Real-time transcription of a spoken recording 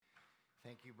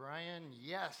Thank you, Brian.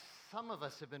 Yes, some of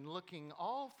us have been looking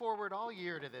forward all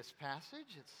year to this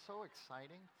passage. It's so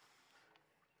exciting.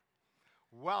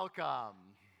 Welcome.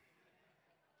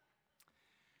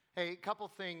 Hey, a couple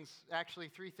things,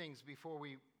 actually three things before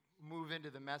we move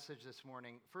into the message this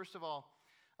morning. First of all,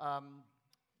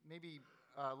 maybe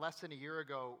less than a year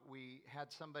ago, we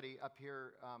had somebody up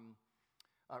here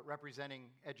representing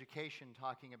education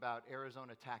talking about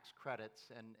Arizona tax credits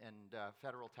and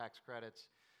federal tax credits.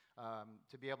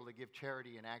 To be able to give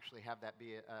charity and actually have that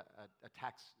be a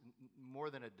tax, more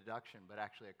than a deduction, but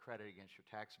actually a credit against your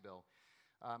tax bill.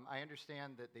 I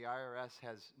understand that the IRS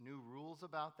has new rules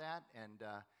about that, and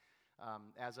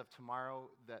as of tomorrow,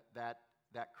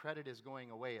 that credit is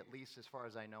going away, at least as far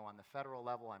as I know on the federal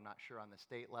level. I'm not sure on the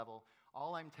state level.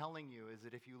 All I'm telling you is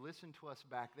that if you listened to us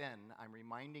back then, I'm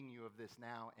reminding you of this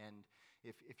now, and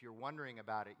if you're wondering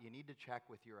about it, you need to check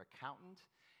with your accountant.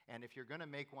 And if you're going to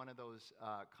make one of those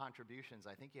contributions,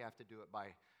 I think you have to do it by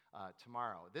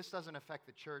tomorrow. This doesn't affect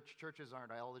the church. Churches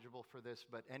aren't eligible for this,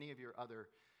 but any of your other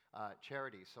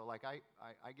charities. So like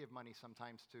I give money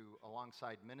sometimes to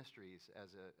alongside ministries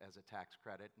as a tax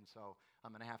credit, and so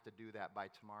I'm going to have to do that by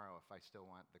tomorrow if I still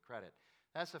want the credit.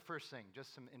 That's the first thing,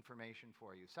 just some information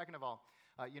for you. Second of all,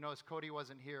 as Cody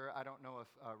wasn't here, I don't know if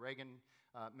Reagan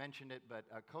mentioned it, but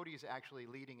Cody's actually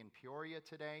leading in Peoria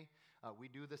today. We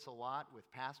do this a lot with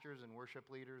pastors and worship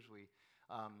leaders.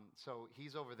 So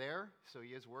he's over there, so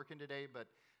he is working today, but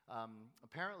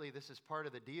apparently this is part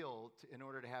of the deal in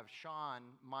order to have Sean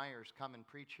Myers come and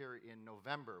preach here in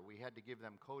November. We had to give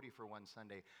them Cody for one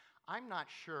Sunday. I'm not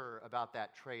sure about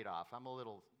that trade-off. I'm a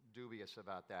little dubious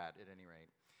about that at any rate.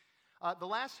 The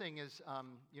last thing is,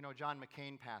 John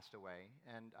McCain passed away,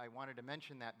 and I wanted to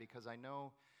mention that because I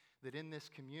know that in this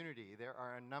community there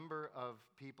are a number of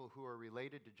people who are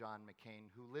related to John McCain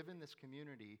who live in this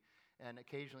community and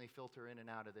occasionally filter in and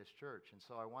out of this church. And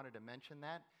so I wanted to mention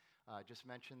that. Just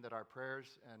mention that our prayers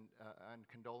and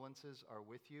condolences are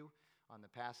with you on the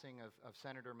passing of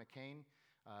Senator McCain.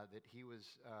 That he was,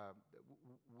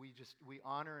 we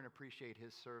honor and appreciate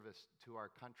his service to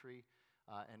our country.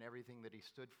 And everything that he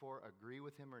stood for, agree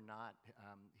with him or not,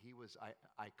 he was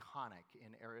iconic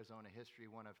in Arizona history,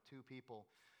 one of two people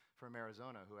from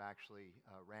Arizona who actually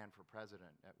ran for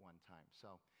president at one time.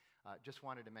 So just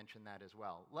wanted to mention that as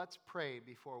well. Let's pray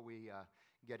before we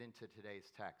get into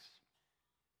today's text.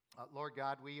 Lord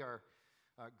God, we are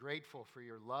grateful for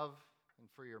your love and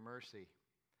for your mercy.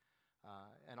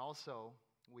 And also,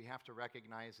 we have to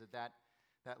recognize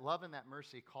that love and that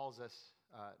mercy calls us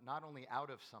not only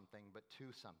out of something, but to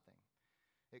something.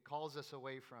 It calls us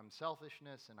away from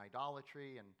selfishness and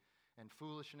idolatry and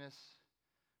foolishness,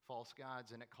 false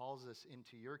gods, and it calls us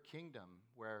into your kingdom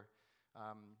where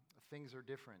things are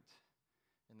different,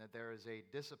 and that there is a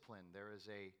discipline, there's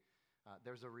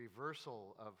a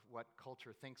reversal of what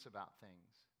culture thinks about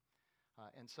things.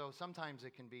 And so sometimes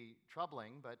it can be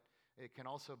troubling, but it can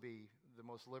also be the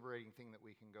most liberating thing that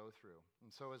we can go through.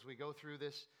 And so as we go through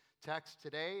this text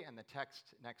today and the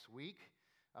text next week,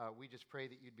 we just pray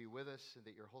that you'd be with us and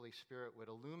that your Holy Spirit would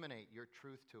illuminate your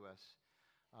truth to us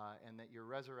and that your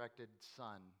resurrected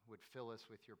Son would fill us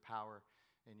with your power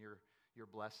and your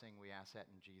blessing. We ask that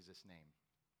in Jesus' name.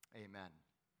 Amen.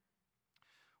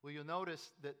 Well, you'll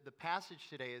notice that the passage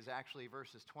today is actually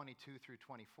verses 22 through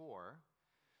 24.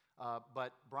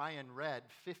 But Brian read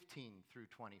 15 through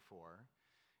 24.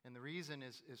 And the reason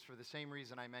is for the same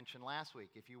reason I mentioned last week.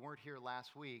 If you weren't here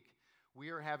last week, we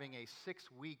are having a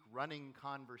 6-week running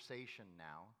conversation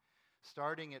now,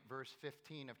 starting at verse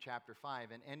 15 of chapter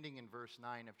 5 and ending in verse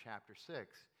 9 of chapter 6.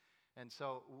 And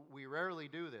so we rarely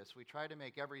do this. We try to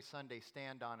make every Sunday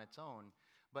stand on its own.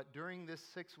 But during this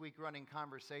 6-week running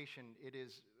conversation, it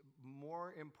is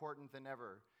more important than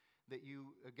ever that you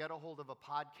get a hold of a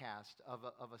podcast of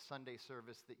a Sunday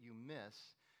service that you miss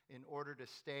in order to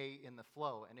stay in the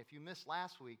flow. And if you missed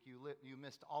last week, you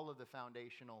missed all of the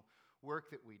foundational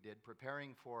work that we did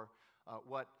preparing for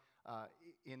what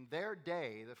in their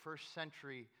day, the first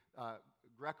century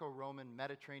Greco-Roman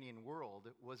Mediterranean world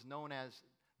was known as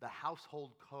the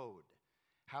household code.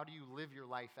 How do you live your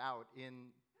life out in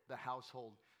the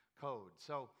household code?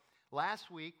 So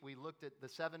last week, we looked at the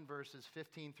 7 verses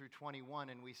 15 through 21,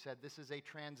 and we said this is a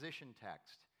transition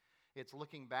text. It's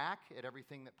looking back at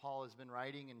everything that Paul has been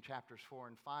writing in chapters 4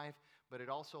 and 5, but it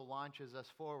also launches us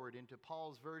forward into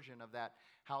Paul's version of that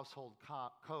household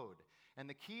code. And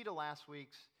the key to last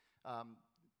week's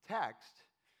text,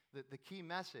 the key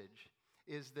message,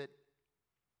 is that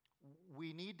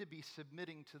we need to be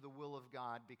submitting to the will of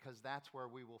God because that's where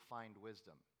we will find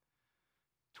wisdom.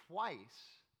 Twice,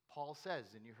 Paul says,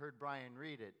 and you heard Brian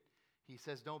read it, he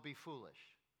says, don't be foolish.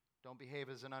 Don't behave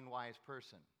as an unwise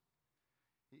person.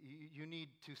 You need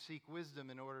to seek wisdom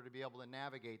in order to be able to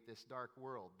navigate this dark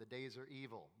world. The days are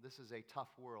evil. This is a tough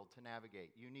world to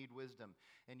navigate. You need wisdom,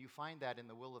 and you find that in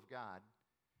the will of God.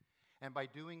 And by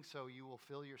doing so, you will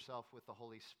fill yourself with the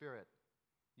Holy Spirit.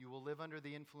 You will live under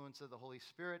the influence of the Holy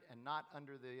Spirit and not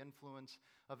under the influence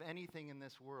of anything in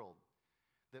this world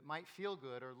that might feel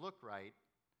good or look right,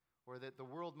 or that the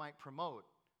world might promote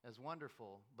as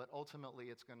wonderful, but ultimately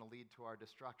it's going to lead to our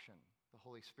destruction. The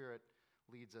Holy Spirit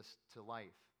leads us to life.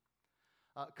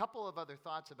 A couple of other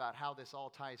thoughts about how this all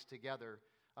ties together,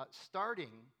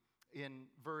 starting in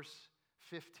verse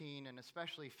 15 and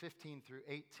especially 15 through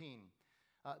 18.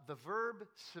 The verb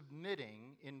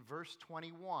submitting in verse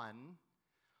 21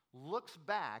 looks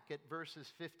back at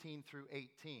verses 15 through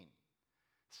 18.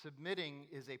 Submitting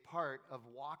is a part of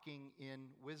walking in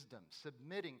wisdom.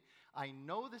 Submitting, I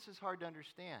know this is hard to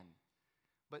understand,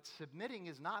 but submitting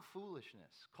is not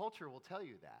foolishness. Culture will tell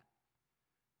you that.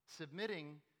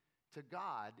 Submitting to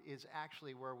God is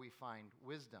actually where we find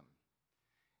wisdom.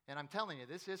 And I'm telling you,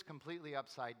 this is completely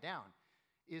upside down.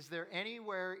 Is there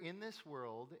anywhere in this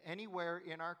world, anywhere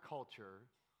in our culture,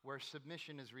 where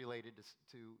submission is related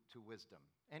to wisdom?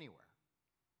 Anywhere.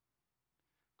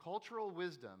 Cultural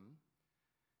wisdom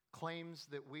claims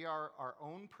that we are our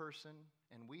own person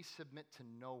and we submit to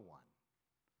no one.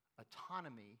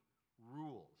 Autonomy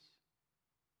rules.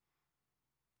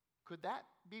 Could that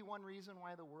be one reason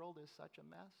why the world is such a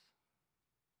mess?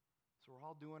 So we're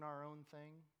all doing our own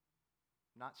thing,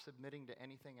 not submitting to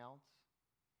anything else?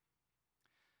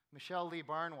 Michelle Lee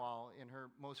Barnwell, in her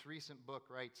most recent book,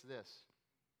 writes this: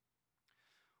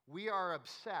 "We are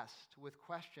obsessed with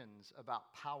questions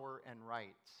about power and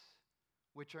rights,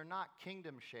 which are not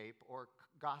kingdom-shaped or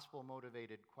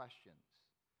gospel-motivated questions.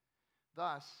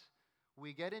 Thus,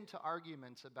 we get into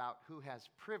arguments about who has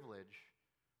privilege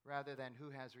rather than who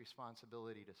has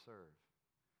responsibility to serve."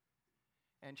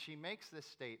 And she makes this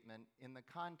statement in the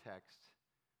context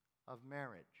of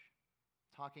marriage,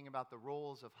 talking about the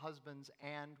roles of husbands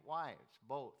and wives,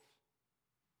 both.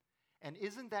 And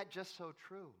isn't that just so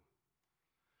true?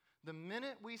 The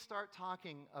minute we start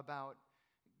talking about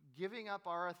giving up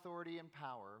our authority and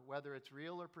power, whether it's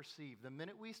real or perceived, the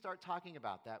minute we start talking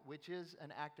about that, which is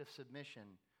an act of submission,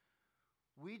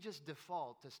 we just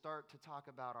default to start to talk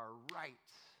about our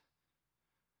rights,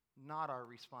 not our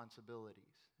responsibilities.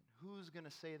 Who's going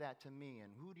to say that to me,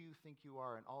 and who do you think you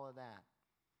are, and all of that.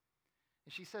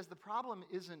 And she says the problem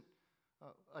isn't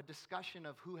a discussion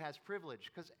of who has privilege,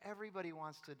 because everybody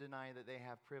wants to deny that they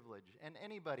have privilege, and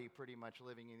anybody pretty much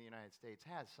living in the United States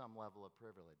has some level of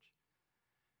privilege.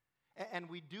 And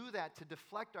we do that to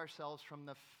deflect ourselves from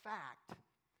the fact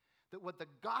that what the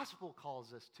gospel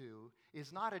calls us to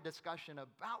is not a discussion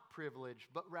about privilege,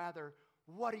 but rather,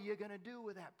 what are you going to do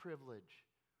with that privilege?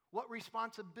 What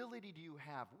responsibility do you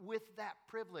have with that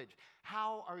privilege?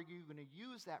 How are you going to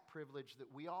use that privilege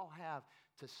that we all have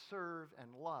to serve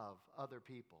and love other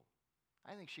people?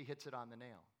 I think she hits it on the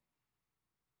nail.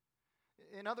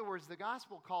 In other words, the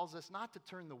gospel calls us not to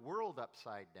turn the world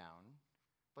upside down,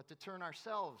 but to turn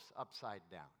ourselves upside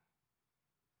down.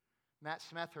 Matt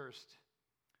Smethurst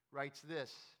writes this: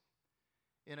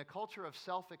 "In a culture of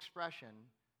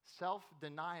self-expression,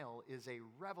 self-denial is a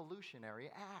revolutionary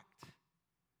act.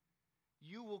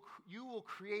 You will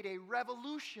create a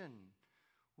revolution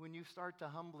when you start to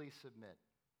humbly submit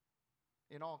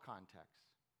in all contexts."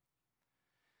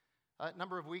 A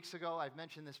number of weeks ago, I've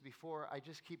mentioned this before, I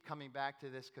just keep coming back to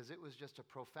this because it was just a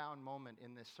profound moment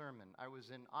in this sermon. I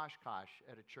was in Oshkosh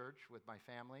at a church with my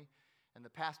family, and the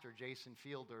pastor, Jason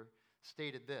Fielder,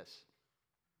 stated this: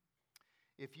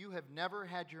 "If you have never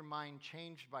had your mind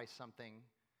changed by something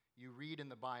you read in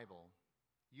the Bible,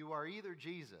 you are either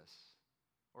Jesus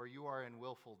or you are in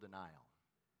willful denial.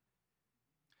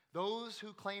 Those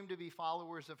who claim to be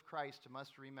followers of Christ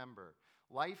must remember,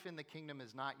 life in the kingdom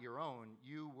is not your own.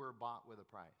 You were bought with a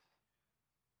price."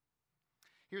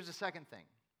 Here's the second thing.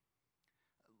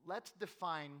 Let's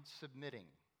define submitting.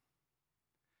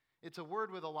 It's a word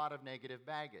with a lot of negative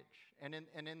baggage. And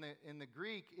in the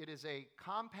Greek, it is a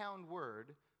compound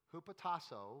word,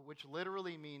 hupotasso, which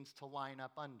literally means to line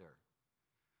up under.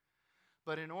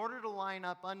 But in order to line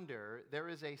up under, there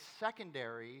is a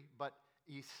secondary but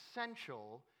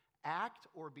essential act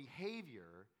or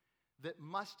behavior that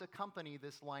must accompany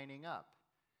this lining up.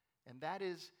 And that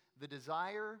is the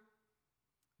desire,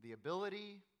 the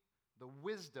ability, the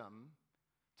wisdom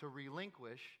to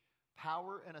relinquish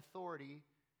power and authority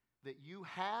that you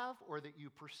have or that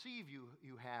you perceive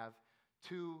you have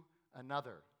to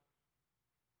another.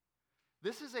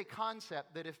 This is a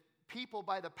concept that if people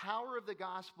by the power of the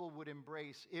gospel would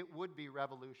embrace, it would be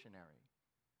revolutionary.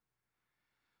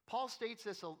 Paul states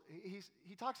this,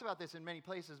 he talks about this in many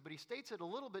places, but he states it a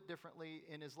little bit differently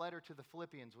in his letter to the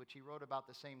Philippians, which he wrote about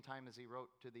the same time as he wrote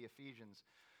to the Ephesians,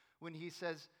 when he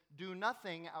says, "Do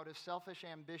nothing out of selfish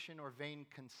ambition or vain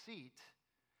conceit,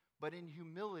 but in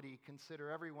humility consider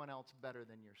everyone else better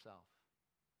than yourself."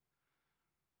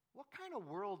 What kind of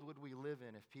world would we live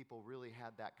in if people really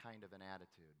had that kind of an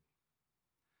attitude?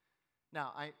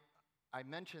 Now, I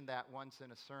mentioned that once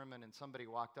in a sermon, and somebody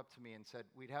walked up to me and said,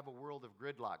 we'd have a world of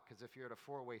gridlock, because if you're at a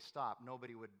four-way stop,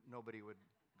 nobody would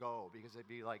go, because it'd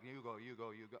be like, you go, you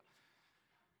go, you go.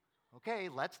 Okay,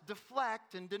 let's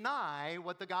deflect and deny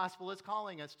what the gospel is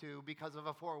calling us to because of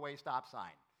a four-way stop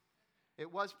sign.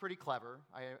 It was pretty clever,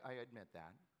 I admit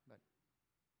that.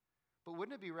 But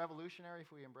wouldn't it be revolutionary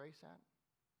if we embrace that?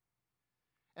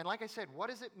 And like I said, what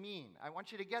does it mean? I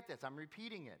want you to get this. I'm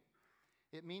repeating it.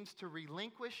 It means to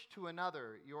relinquish to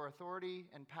another your authority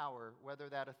and power, whether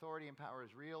that authority and power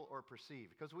is real or perceived,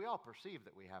 because we all perceive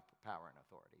that we have power and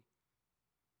authority.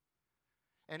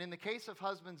 And in the case of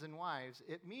husbands and wives,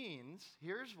 it means,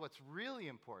 here's what's really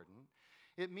important,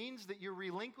 it means that you're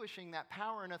relinquishing that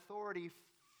power and authority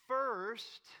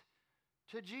first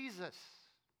to Jesus.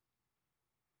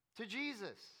 To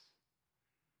Jesus.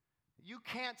 You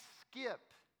can't skip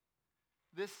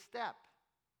this step.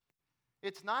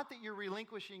 It's not that you're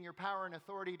relinquishing your power and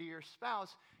authority to your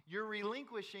spouse, you're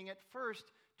relinquishing it first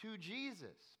to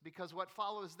Jesus, because what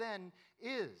follows then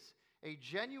is a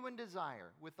genuine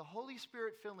desire with the Holy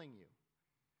Spirit filling you,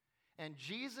 and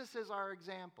Jesus is our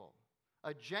example,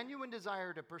 a genuine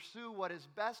desire to pursue what is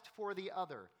best for the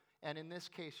other, and in this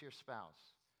case, your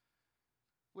spouse.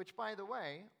 Which, by the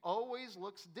way, always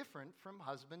looks different from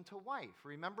husband to wife.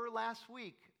 Remember last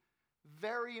week,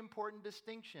 very important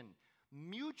distinction.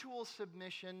 Mutual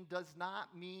submission does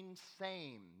not mean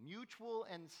same. Mutual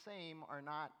and same are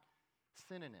not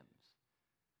synonyms.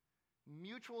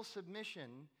 Mutual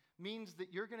submission means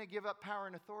that you're going to give up power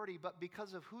and authority, but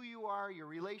because of who you are, your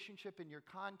relationship, and your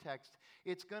context,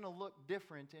 it's going to look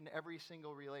different in every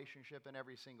single relationship and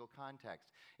every single context.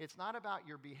 It's not about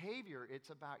your behavior, it's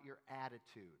about your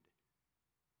attitude.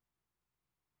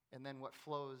 And then what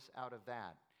flows out of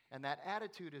that. And that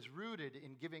attitude is rooted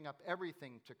in giving up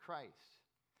everything to Christ.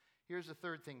 Here's the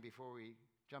third thing before we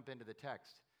jump into the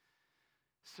text.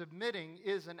 Submitting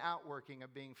is an outworking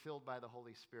of being filled by the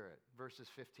Holy Spirit, verses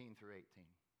 15 through 18.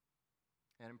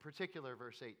 And in particular,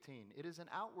 verse 18, it is an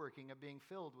outworking of being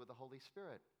filled with the Holy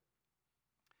Spirit.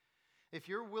 If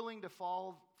you're willing to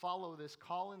follow this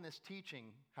call in this teaching,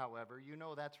 however, you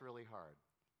know that's really hard.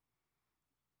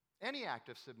 Any act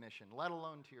of submission, let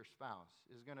alone to your spouse,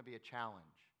 is going to be a challenge.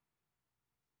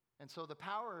 And so the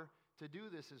power to do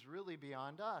this is really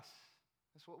beyond us.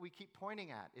 That's what we keep pointing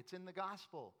at. It's in the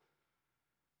gospel.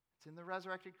 It's in the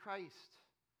resurrected Christ.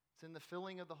 It's in the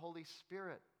filling of the Holy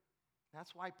Spirit.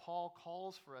 That's why Paul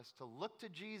calls for us to look to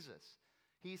Jesus.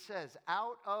 He says,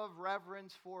 out of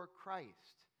reverence for Christ,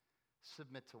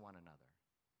 submit to one another.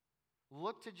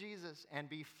 Look to Jesus and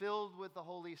be filled with the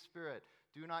Holy Spirit.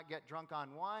 Do not get drunk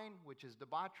on wine, which is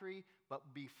debauchery,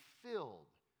 but be filled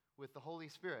with the Holy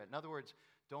Spirit. In other words,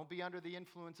 don't be under the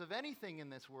influence of anything in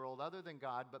this world other than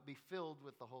God, but be filled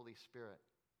with the Holy Spirit.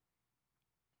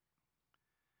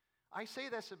 I say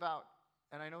this about,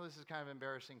 and I know this is kind of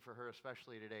embarrassing for her,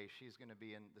 especially today. She's going to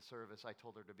be in the service. I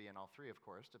told her to be in all three, of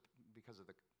course, because of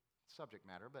the subject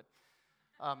matter. But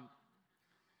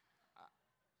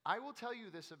I will tell you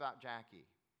this about Jackie.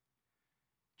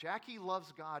 Jackie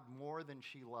loves God more than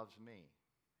she loves me.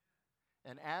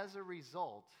 And as a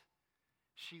result,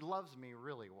 she loves me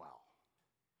really well.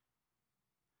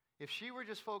 If she were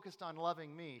just focused on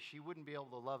loving me, she wouldn't be able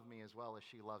to love me as well as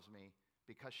she loves me,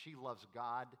 because she loves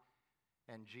God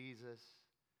and Jesus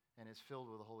and is filled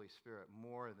with the Holy Spirit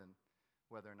more than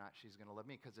whether or not she's going to love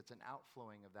me, because it's an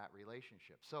outflowing of that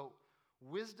relationship. So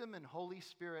wisdom and Holy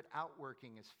Spirit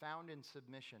outworking is found in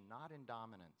submission, not in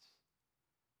dominance.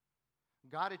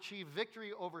 God achieved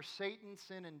victory over Satan,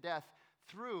 sin, and death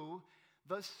through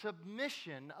the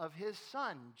submission of his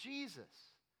Son, Jesus.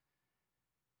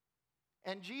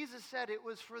 And Jesus said, it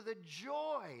was for the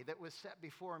joy that was set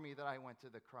before me that I went to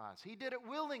the cross. He did it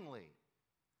willingly.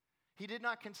 He did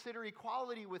not consider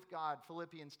equality with God,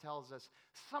 Philippians tells us,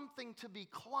 something to be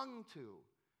clung to,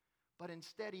 but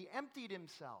instead he emptied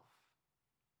himself.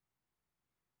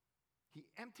 He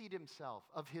emptied himself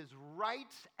of his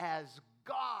rights as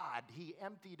God. He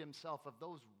emptied himself of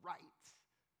those rights.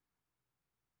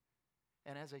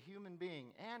 And as a human being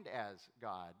and as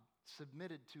God,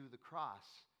 submitted to the cross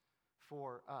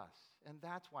for us. And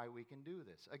that's why we can do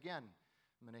this. Again,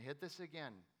 I'm going to hit this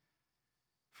again.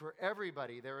 For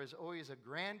everybody, there is always a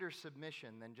grander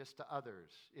submission than just to others.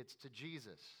 It's to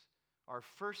Jesus. Our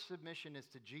first submission is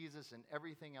to Jesus, and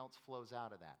everything else flows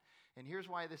out of that. And here's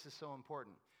why this is so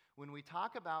important. When we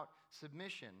talk about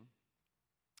submission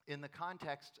in the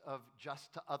context of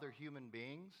just to other human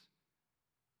beings,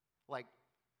 like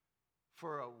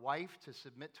for a wife to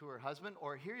submit to her husband,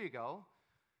 or here you go,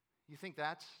 you think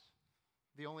that's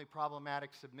the only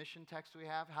problematic submission text we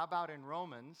have? How about in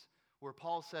Romans, where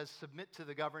Paul says, submit to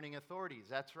the governing authorities?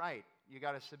 That's right. You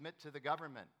got to submit to the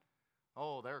government.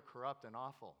 Oh, they're corrupt and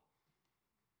awful.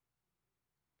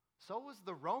 So was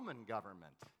the Roman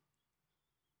government.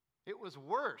 It was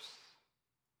worse.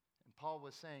 And Paul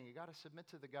was saying, you got to submit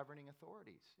to the governing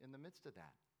authorities in the midst of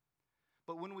that.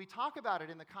 But when we talk about it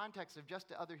in the context of just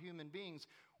to other human beings,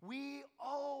 we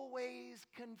always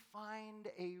can find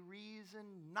a reason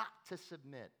not to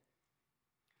submit.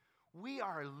 We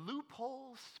are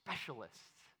loophole specialists.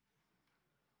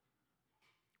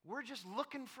 We're just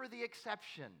looking for the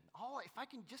exception. Oh, if I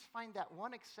can just find that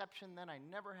one exception, then I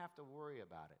never have to worry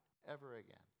about it ever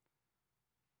again.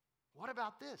 What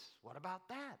about this? What about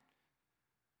that?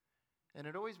 And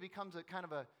it always becomes a kind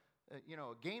of a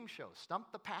game show.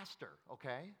 Stump the pastor,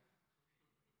 okay?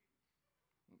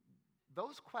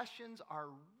 Those questions are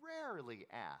rarely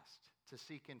asked to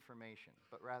seek information,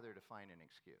 but rather to find an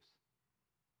excuse.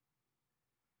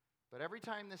 But every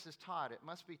time this is taught, it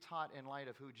must be taught in light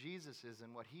of who Jesus is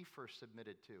and what he first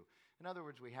submitted to. In other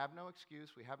words, we have no excuse,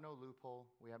 we have no loophole,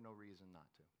 we have no reason not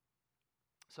to.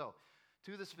 So,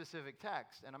 to the specific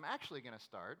text, and I'm actually going to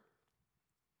start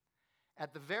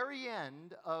at the very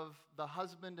end of the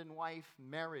husband and wife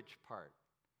marriage part.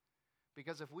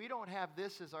 Because if we don't have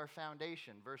this as our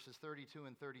foundation, verses 32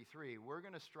 and 33, we're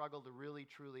going to struggle to really,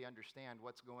 truly understand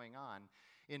what's going on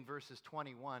in verses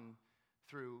 21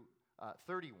 through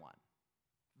 31.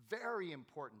 Very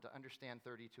important to understand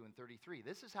 32 and 33.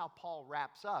 This is how Paul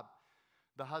wraps up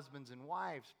the husbands and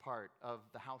wives part of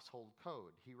the household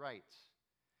code. He writes,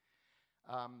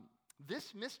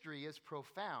 this mystery is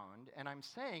profound, and I'm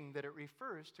saying that it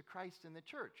refers to Christ and the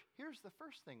church. Here's the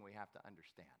first thing we have to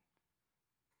understand.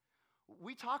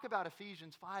 We talk about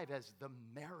Ephesians 5 as the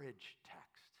marriage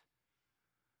text.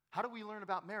 How do we learn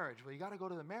about marriage? Well, you got to go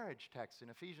to the marriage text in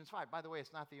Ephesians 5. By the way,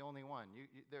 it's not the only one.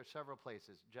 There are several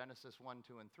places. Genesis 1,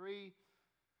 2, and 3,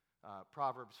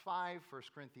 Proverbs 5, 1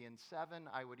 Corinthians 7.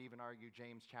 I would even argue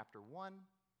James chapter 1,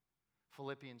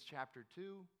 Philippians chapter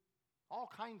 2. All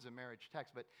kinds of marriage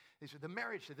texts. But the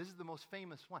marriage text, this is the most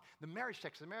famous one. The marriage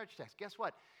text. Guess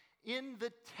what? In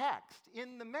the text,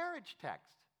 in the marriage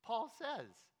text, Paul says,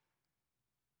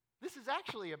 this is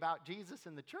actually about Jesus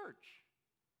and the church.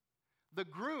 The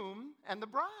groom and the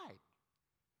bride.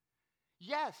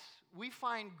 Yes, we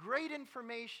find great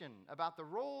information about the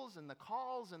roles and the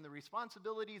calls and the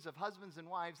responsibilities of husbands and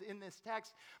wives in this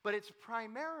text, but it's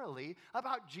primarily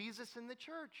about Jesus and the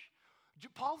church.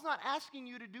 Paul's not asking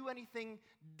you to do anything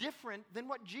different than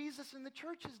what Jesus and the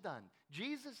church has done.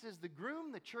 Jesus is the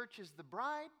groom, the church is the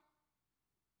bride.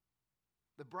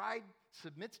 The bride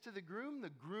submits to the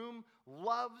groom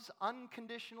loves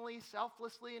unconditionally,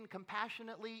 selflessly, and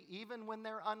compassionately, even when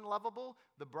they're unlovable.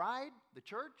 The bride, the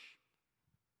church.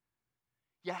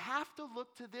 You have to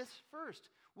look to this first,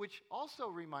 which also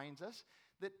reminds us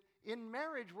that in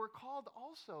marriage we're called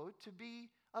also to be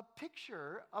a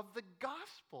picture of the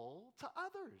gospel to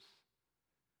others.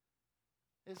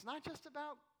 It's not just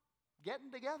about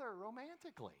getting together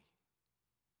romantically.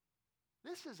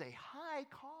 This is a high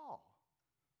call.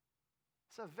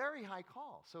 It's a very high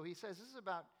call. So he says this is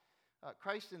about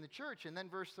Christ in the church. And then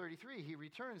verse 33, he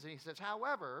returns and he says,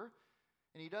 however,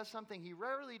 and he does something he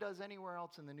rarely does anywhere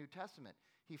else in the New Testament.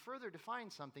 He further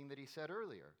defines something that he said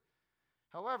earlier.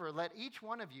 However, let each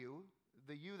one of you,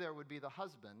 the you there would be the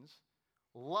husbands,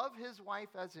 love his wife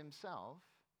as himself,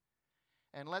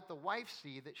 and let the wife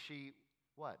see that she,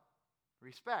 what?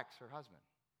 Respects her husband.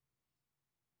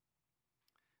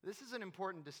 This is an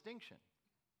important distinction.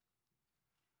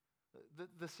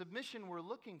 The submission we're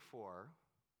looking for,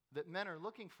 that men are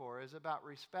looking for, is about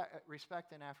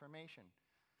respect and affirmation.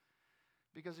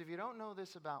 Because if you don't know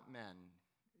this about men,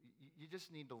 you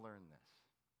just need to learn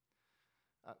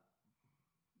this.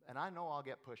 And I know I'll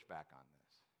get pushback on this.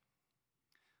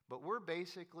 But we're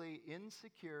basically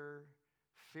insecure,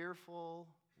 fearful,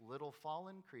 little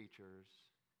fallen creatures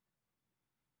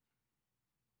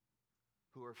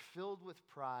who are filled with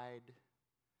pride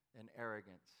and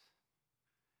arrogance.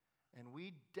 And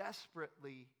we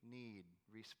desperately need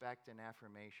respect and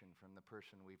affirmation from the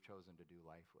person we've chosen to do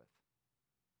life with.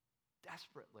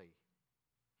 Desperately.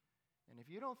 And if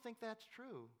you don't think that's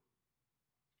true,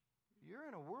 you're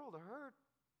in a world of hurt.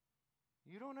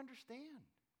 You don't understand.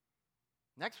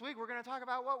 Next week, we're going to talk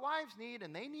about what wives need,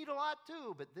 and they need a lot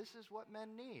too, but this is what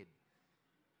men need.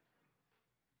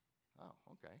 Oh,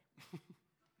 okay.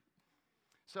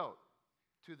 So,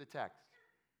 to the text.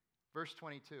 Verse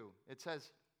 22, it says,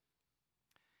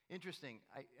 interesting,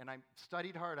 I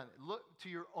studied hard on it. Look to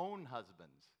your own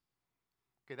husbands.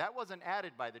 Okay, that wasn't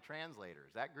added by the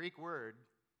translators. That Greek word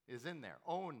is in there.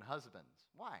 Own husbands.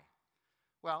 Why?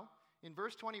 Well, in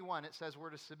verse 21, it says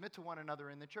we're to submit to one another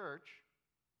in the church,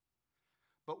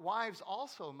 but wives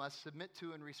also must submit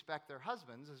to and respect their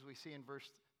husbands, as we see in verse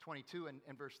 22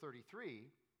 and verse 33.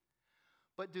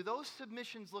 But do those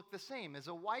submissions look the same? Is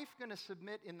a wife going to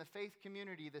submit in the faith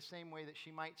community the same way that she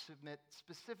might submit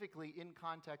specifically in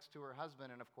context to her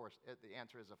husband? And of course, the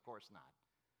answer is of course not.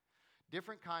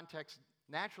 Different contexts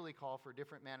naturally call for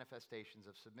different manifestations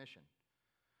of submission.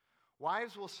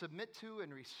 Wives will submit to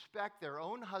and respect their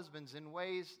own husbands in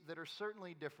ways that are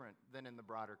certainly different than in the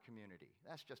broader community.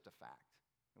 That's just a fact,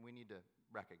 and we need to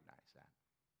recognize that.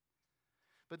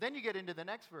 But then you get into the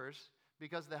next verse,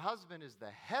 because the husband is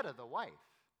the head of the wife.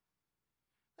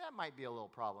 That might be a little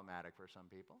problematic for some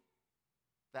people.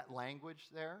 That language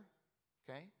there,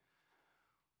 okay?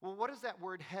 Well, what does that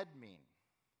word head mean?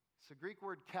 It's a Greek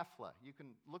word kephla. You can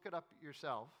look it up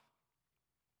yourself.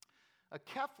 A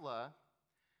kephla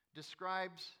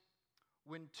describes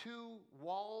when two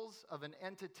walls of an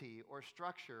entity or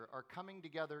structure are coming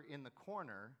together in the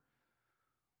corner,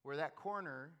 where that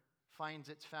corner finds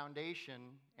its foundation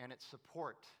and its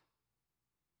support.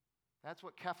 That's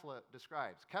what kephla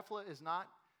describes. Kephla is not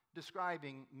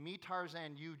describing me,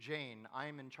 Tarzan, you, Jane,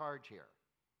 I'm in charge here.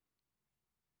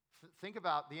 Think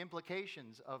about the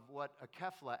implications of what a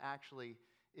kephla actually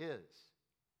is,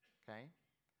 okay?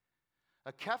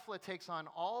 A kephla takes on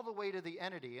all the weight of the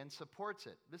entity and supports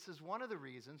it. This is one of the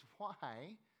reasons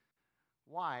why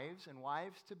wives and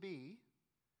wives-to-be,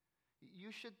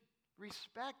 you should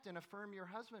respect and affirm your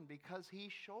husband, because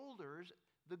he shoulders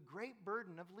the great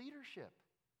burden of leadership.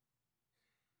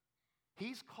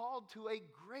 He's called to a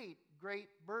great, great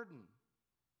burden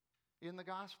in the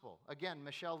gospel. Again,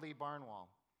 Michelle Lee Barnwell.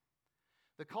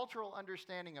 The cultural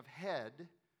understanding of head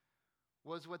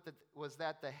was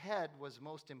that the head was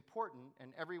most important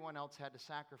and everyone else had to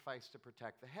sacrifice to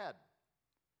protect the head.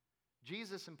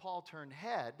 Jesus and Paul turn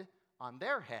head on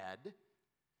their head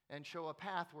and show a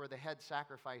path where the head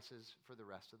sacrifices for the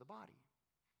rest of the body.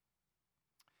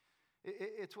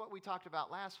 It's what we talked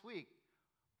about last week.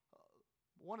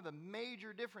 One of the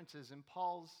major differences in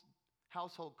Paul's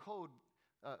household code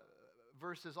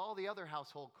versus all the other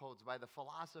household codes by the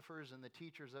philosophers and the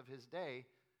teachers of his day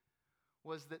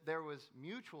was that there was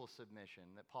mutual submission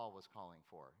that Paul was calling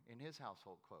for in his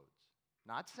household codes.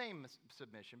 Not same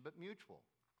submission, but mutual.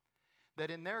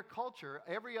 That in their culture,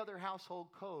 every other household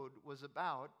code was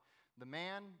about the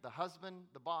man, the husband,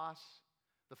 the boss,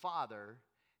 the father,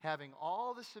 having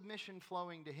all the submission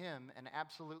flowing to him and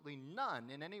absolutely none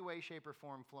in any way, shape, or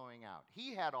form flowing out.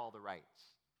 He had all the rights.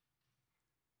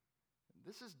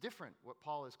 This is different, what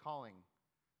Paul is calling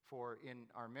for in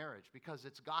our marriage, because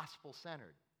it's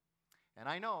gospel-centered. And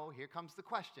I know, here comes the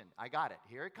question. I got it.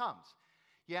 Here it comes.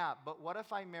 Yeah, but what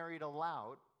if I married a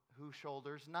lout who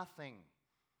shoulders nothing,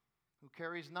 who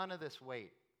carries none of this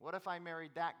weight? What if I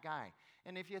married that guy?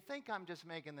 And if you think I'm just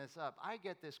making this up, I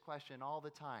get this question all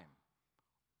the time.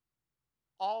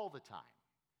 All the time.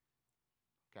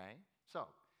 Okay? So,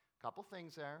 a couple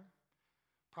things there.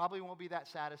 Probably won't be that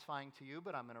satisfying to you,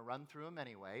 but I'm going to run through them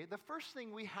anyway. The first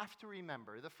thing we have to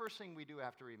remember, the first thing we do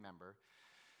have to remember,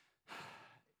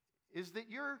 is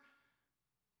that you're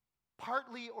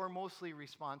partly or mostly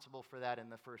responsible for that in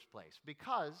the first place,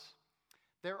 because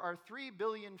there are 3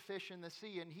 billion fish in the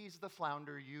sea, and he's the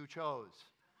flounder you chose.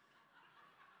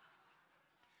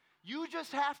 You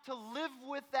just have to live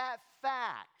with that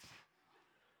fact.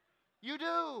 You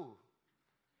do.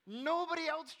 Nobody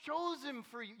else chose him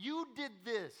for you. You did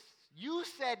this. You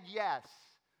said yes.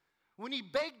 When he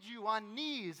begged you on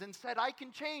knees and said, I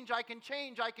can change, I can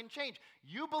change, I can change,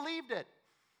 you believed it.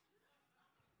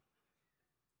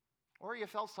 Or you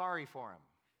felt sorry for him.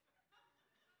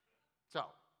 So,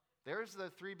 there's the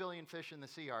 3 billion fish in the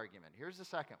sea argument. Here's the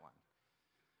second one.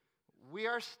 We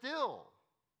are still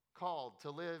called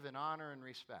to live in honor and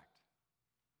respect.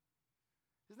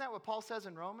 Isn't that what Paul says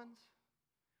in Romans?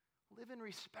 Live in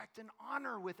respect and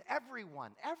honor with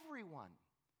everyone, everyone.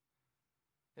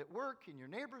 At work, in your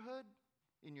neighborhood,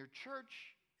 in your church,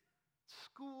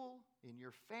 school, in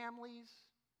your families.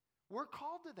 We're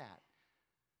called to that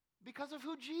because of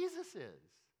who Jesus is.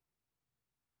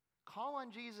 Call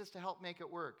on Jesus to help make it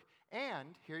work. And,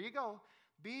 here you go,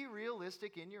 be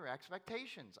realistic in your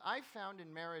expectations. I've found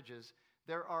in marriages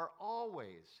there are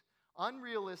always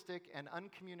Unrealistic and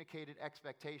uncommunicated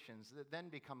expectations that then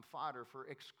become fodder for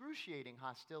excruciating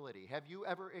hostility. Have you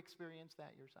ever experienced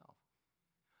that yourself?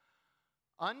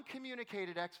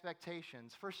 Uncommunicated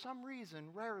expectations, for some reason,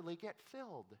 rarely get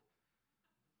filled.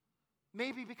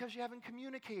 Maybe because you haven't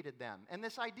communicated them. And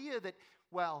this idea that,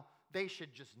 well, they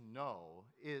should just know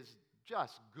is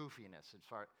just goofiness.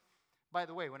 By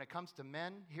the way, when it comes to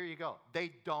men, here you go.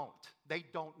 They don't. They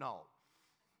don't know.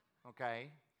 Okay?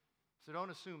 So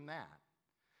don't assume that.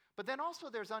 But then also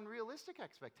there's unrealistic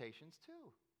expectations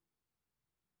too.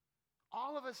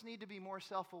 All of us need to be more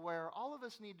self-aware. All of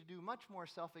us need to do much more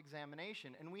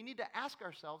self-examination. And we need to ask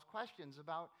ourselves questions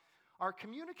about our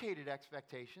communicated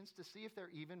expectations to see if they're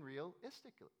even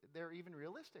realistic.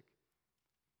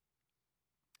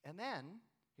 And then,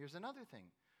 here's another thing.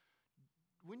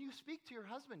 When you speak to your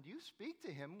husband, do you speak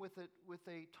to him with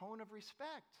a tone of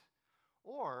respect?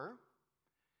 Or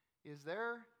is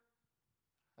there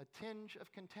a tinge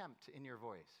of contempt in your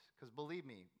voice? Because believe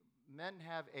me, men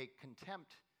have a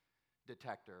contempt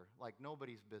detector like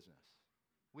nobody's business.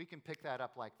 We can pick that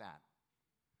up like that.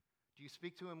 Do you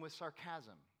speak to him with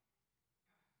sarcasm?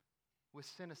 With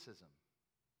cynicism?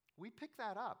 We pick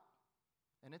that up,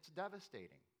 and it's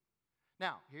devastating.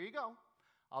 Now, here you go.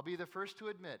 I'll be the first to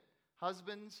admit,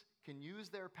 husbands can use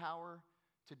their power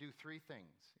to do three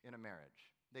things in a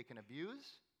marriage. They can abuse,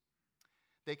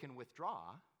 they can withdraw,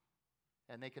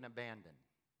 and they can abandon.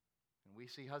 And we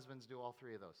see husbands do all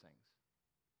three of those things.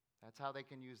 That's how they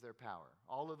can use their power.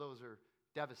 All of those are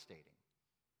devastating.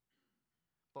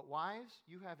 But wives,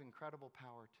 you have incredible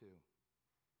power too.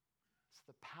 It's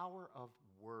the power of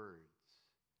words.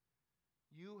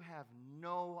 You have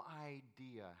no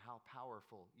idea how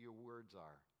powerful your words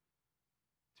are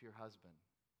to your husband.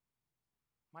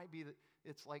 Might be that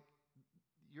it's like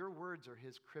your words are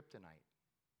his kryptonite.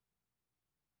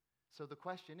 So the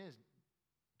question is,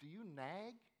 do you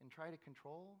nag and try to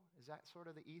control? Is that sort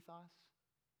of the ethos?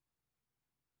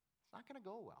 It's not going to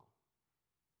go well.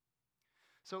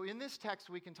 So in this text,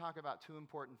 we can talk about two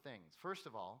important things. First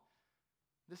of all,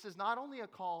 this is not only a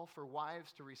call for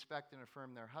wives to respect and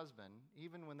affirm their husband,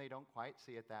 even when they don't quite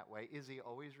see it that way. Is he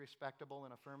always respectable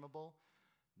and affirmable?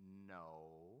 No.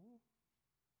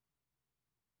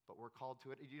 But we're called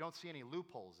to it. You don't see any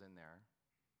loopholes in there.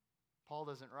 Paul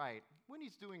doesn't write, when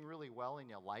he's doing really well and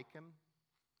you like him,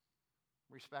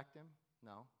 respect him.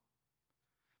 No.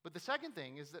 But the second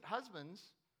thing is that husbands,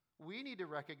 we need to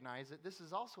recognize that this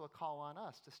is also a call on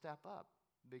us to step up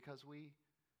because we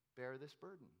bear this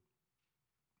burden.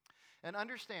 And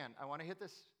understand, I want to hit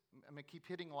this, I'm going to keep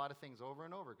hitting a lot of things over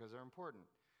and over because they're important.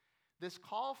 This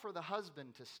call for the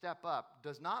husband to step up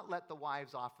does not let the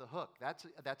wives off the hook.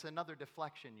 That's another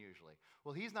deflection usually.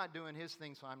 Well, he's not doing his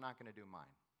thing, so I'm not going to do mine.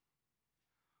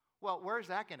 Well, where's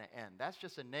that going to end? That's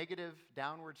just a negative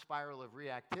downward spiral of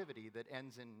reactivity that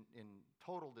ends in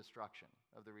total destruction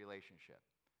of the relationship.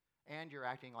 And you're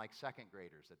acting like second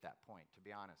graders at that point, to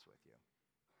be honest with you.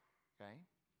 Okay?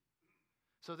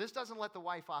 So this doesn't let the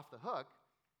wife off the hook.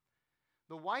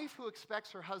 The wife who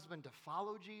expects her husband to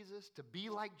follow Jesus, to be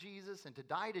like Jesus, and to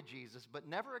die to Jesus, but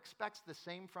never expects the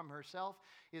same from herself,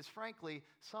 is frankly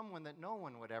someone that no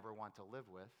one would ever want to live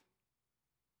with.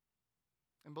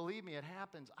 And believe me, it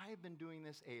happens. I've been doing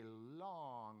this a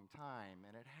long time,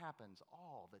 and it happens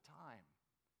all the time.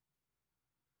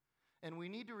 And we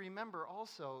need to remember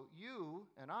also, you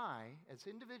and I, as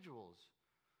individuals,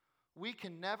 we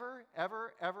can never,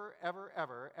 ever, ever, ever,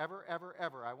 ever, ever, ever,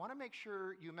 ever. I want to make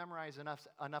sure you memorize enough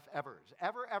evers.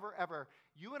 Ever, ever, ever.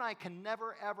 You and I can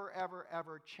never, ever, ever,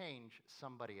 ever change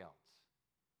somebody else.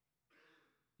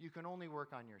 You can only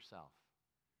work on yourself.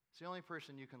 It's the only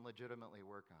person you can legitimately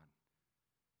work on.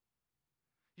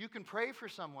 You can pray for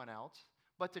someone else,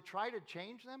 but to try to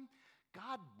change them,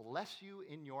 God bless you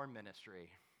in your ministry.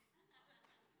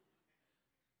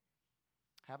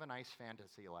 Have a nice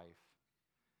fantasy life.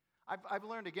 I've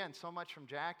learned, again, so much from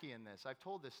Jackie in this. I've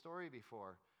told this story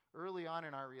before. Early on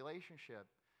in our relationship,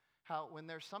 how when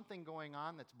there's something going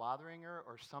on that's bothering her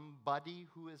or somebody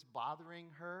who is bothering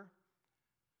her,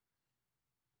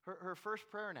 her first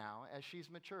prayer now, as she's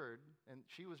matured, and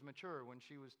she was mature when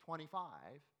she was 25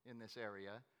 in this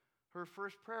area, her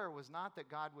first prayer was not that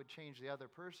God would change the other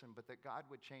person, but that God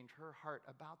would change her heart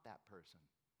about that person.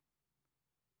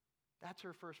 That's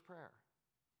her first prayer.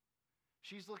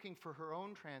 She's looking for her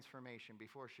own transformation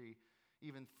before she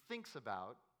even thinks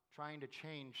about trying to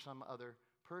change some other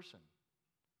person.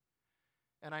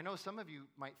 And I know some of you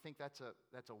might think that's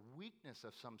a weakness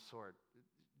of some sort.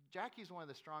 Jackie's one of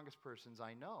the strongest persons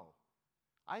I know.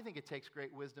 I think it takes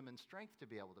great wisdom and strength to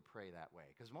be able to pray that way,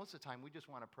 because most of the time we just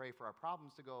want to pray for our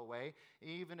problems to go away,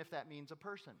 even if that means a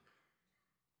person.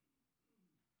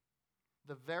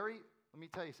 Let me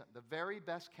tell you something. The very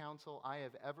best counsel I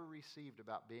have ever received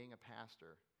about being a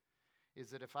pastor is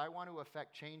that if I want to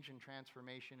affect change and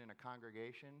transformation in a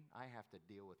congregation, I have to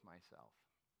deal with myself.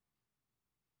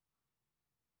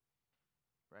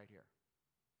 Right here.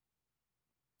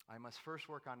 I must first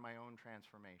work on my own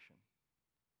transformation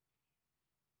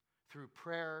through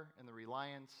prayer and the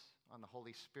reliance on the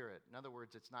Holy Spirit. In other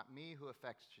words, it's not me who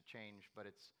affects change, but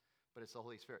it's the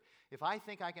Holy Spirit. If I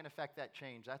think I can affect that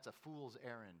change, that's a fool's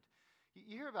errand.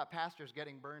 You hear about pastors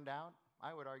getting burned out?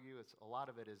 I would argue a lot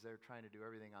of it is they're trying to do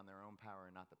everything on their own power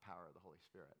and not the power of the Holy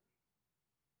Spirit.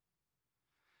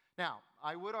 Now,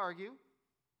 I would argue,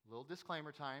 a little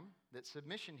disclaimer time, that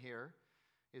submission here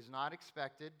is not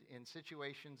expected in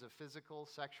situations of physical,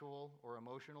 sexual, or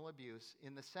emotional abuse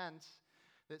in the sense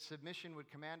that submission would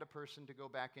command a person to go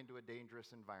back into a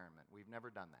dangerous environment. We've never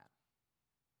done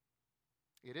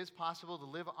that. It is possible to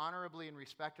live honorably and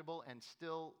respectably and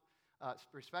still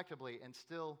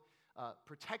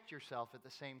protect yourself at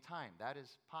the same time. That is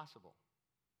possible.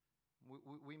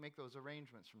 We make those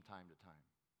arrangements from time to time.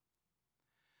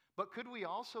 But could we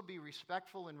also be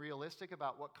respectful and realistic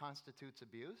about what constitutes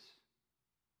abuse?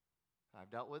 I've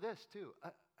dealt with this too.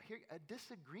 A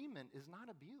disagreement is not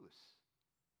abuse.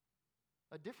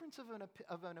 A difference of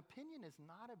an opinion is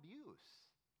not abuse.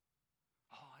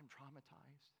 Oh, I'm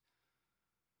traumatized.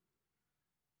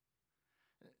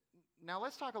 Now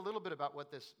let's talk a little bit about what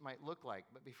this might look like.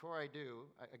 But before I do,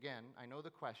 again, I know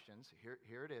the questions.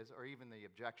 Here it is, or even the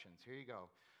objections. Here you go.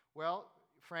 Well,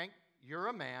 Frank, you're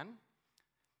a man.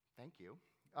 Thank you.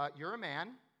 You're a man.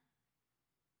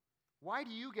 Why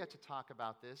do you get to talk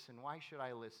about this, and why should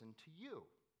I listen to you?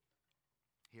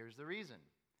 Here's the reason.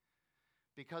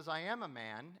 Because I am a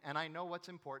man, and I know what's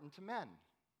important to men.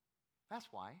 That's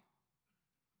why.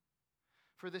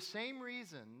 For the same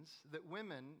reasons that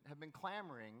women have been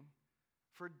clamoring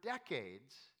for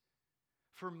decades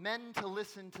for men to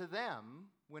listen to them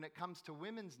when it comes to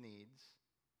women's needs,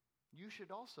 you should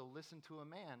also listen to a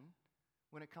man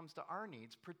when it comes to our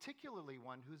needs, particularly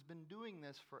one who's been doing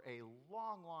this for a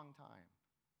long, long time.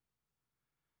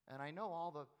 And I know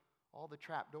all the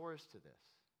trap doors to this.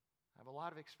 I have a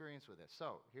lot of experience with this.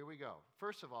 So, here we go.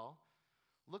 First of all,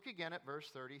 look again at verse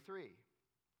 33.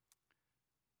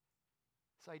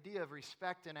 This idea of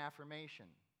respect and affirmation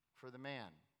for the man.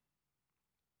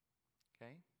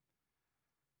 Okay?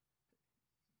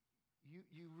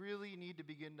 You really need to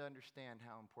begin to understand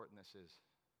how important this is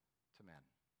to men.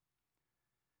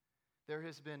 There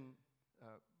has been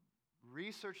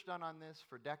research done on this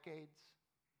for decades.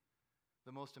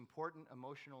 The most important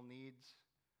emotional needs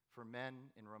for men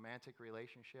in romantic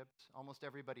relationships. Almost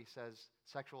everybody says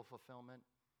sexual fulfillment.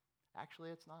 Actually,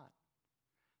 it's not.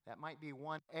 That might be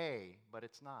 1A, but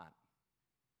it's not.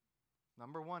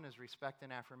 Number one is respect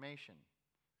and affirmation.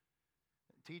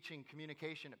 Teaching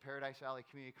communication at Paradise Valley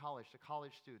Community College to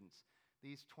college students.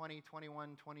 These 20,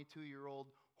 21, 22-year-old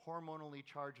hormonally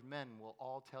charged men will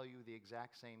all tell you the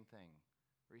exact same thing.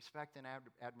 Respect and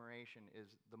admiration is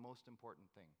the most important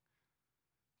thing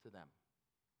to them.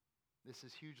 This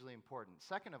is hugely important.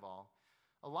 Second of all,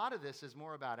 a lot of this is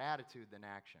more about attitude than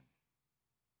action.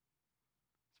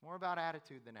 It's more about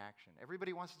attitude than action.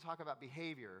 Everybody wants to talk about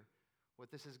behavior.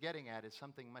 What this is getting at is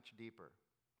something much deeper.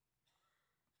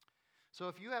 So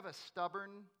if you have a stubborn,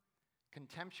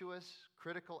 contemptuous,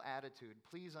 critical attitude,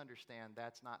 please understand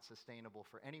that's not sustainable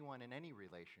for anyone in any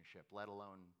relationship, let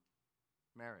alone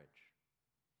marriage.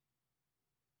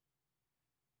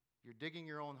 You're digging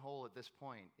your own hole at this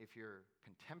point if you're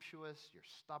contemptuous, you're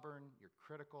stubborn, you're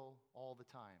critical all the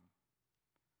time.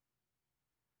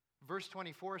 Verse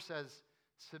 24 says,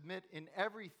 submit in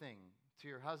everything to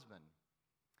your husband.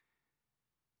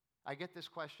 I get this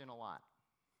question a lot.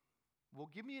 Well,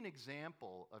 give me an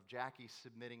example of Jackie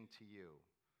submitting to you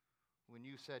when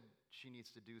you said she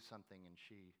needs to do something and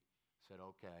she said,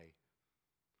 okay,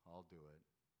 I'll do it.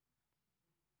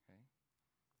 Okay?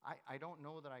 I don't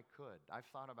know that I could. I've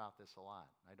thought about this a lot.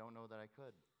 I don't know that I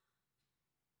could.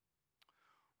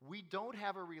 We don't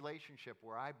have a relationship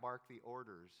where I bark the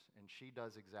orders and she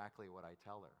does exactly what I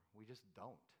tell her. We just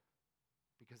don't.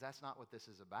 Because that's not what this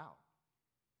is about.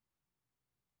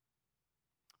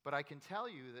 But I can tell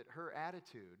you that her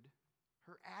attitude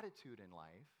in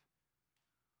life,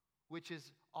 which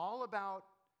is all about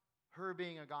her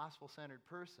being a gospel-centered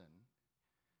person,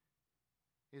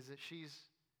 is that she's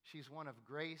one of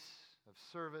grace, of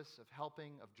service, of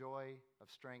helping, of joy, of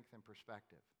strength, and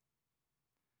perspective.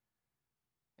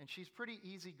 And she's pretty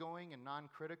easygoing and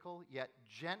non-critical, yet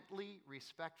gently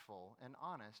respectful and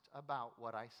honest about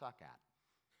what I suck at.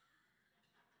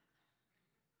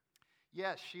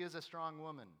 Yes, she is a strong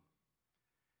woman.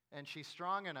 And she's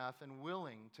strong enough and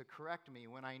willing to correct me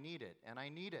when I need it, and I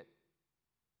need it.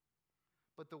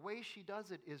 But the way she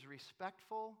does it is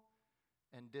respectful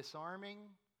and disarming.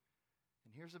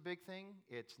 And here's a big thing,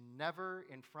 it's never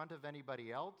in front of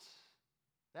anybody else.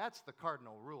 That's the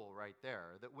cardinal rule right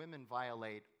there that women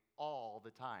violate all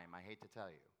the time, I hate to tell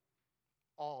you.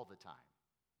 All the time.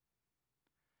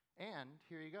 And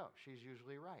here you go, she's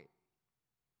usually right.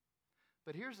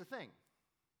 But here's the thing.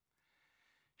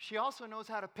 She also knows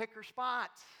how to pick her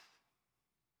spots.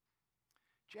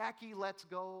 Jackie lets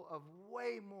go of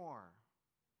way more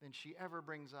than she ever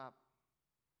brings up.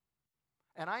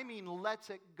 And I mean lets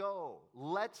it go.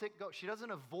 Lets it go. She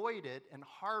doesn't avoid it and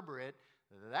harbor it.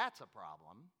 That's a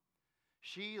problem.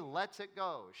 She lets it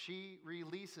go. She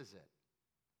releases it.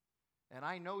 And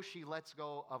I know she lets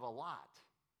go of a lot.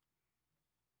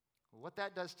 What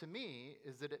that does to me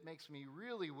is that it makes me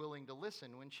really willing to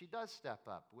listen when she does step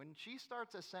up. When she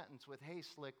starts a sentence with, "Hey,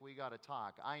 Slick, we got to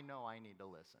talk," I know I need to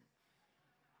listen.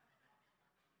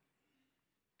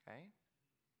 Okay?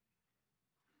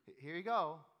 Here you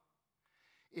go.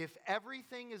 If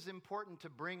everything is important to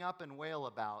bring up and wail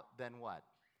about, then what?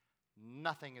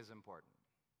 Nothing is important.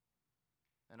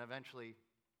 And eventually,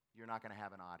 you're not going to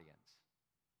have an audience.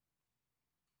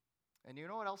 And you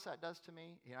know what else that does to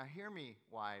me? Hear me,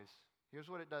 wives. Here's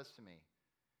what it does to me.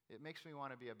 It makes me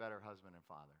want to be a better husband and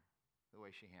father, the way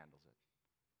she handles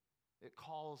it. It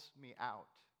calls me out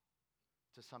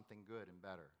to something good and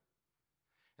better.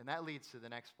 And that leads to the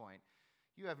next point.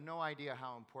 You have no idea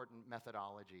how important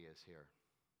methodology is here.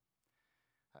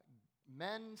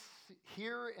 Men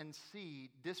hear and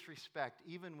see disrespect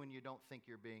even when you don't think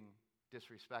you're being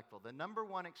disrespectful. The number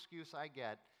one excuse I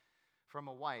get from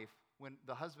a wife when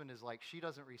the husband is like, "She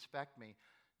doesn't respect me."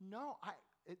 No,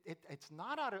 it's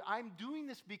not out of, I'm doing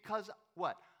this because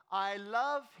what? I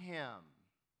love him.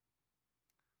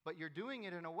 But you're doing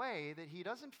it in a way that he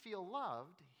doesn't feel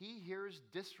loved. He hears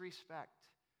disrespect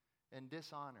and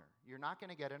dishonor. You're not going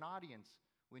to get an audience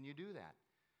when you do that.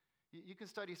 You can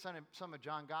study some of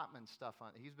John Gottman's stuff.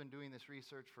 He's been doing this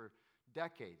research for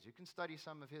decades. You can study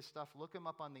some of his stuff. Look him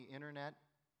up on the internet.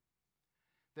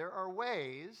 There are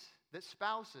ways that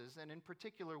spouses, and in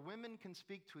particular women, can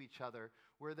speak to each other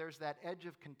where there's that edge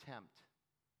of contempt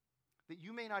that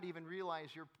you may not even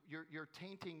realize you're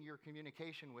tainting your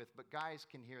communication with, but guys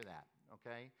can hear that,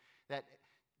 okay? That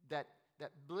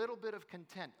little bit of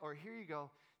contempt, or here you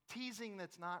go, teasing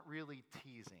that's not really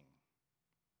teasing.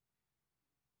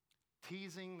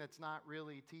 Teasing that's not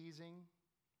really teasing.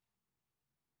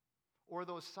 Or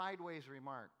those sideways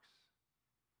remarks.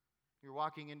 You're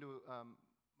walking into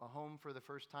a home for the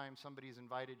first time, somebody's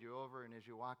invited you over, and as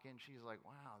you walk in, she's like,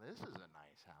 "Wow, this is a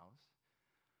nice house."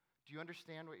 Do you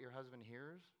understand what your husband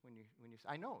hears when you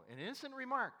I know, an innocent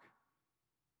remark.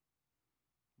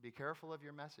 Be careful of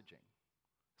your messaging,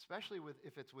 especially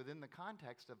if it's within the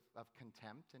context of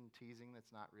contempt and teasing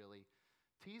that's not really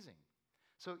teasing.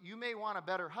 So you may want a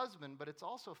better husband, but it's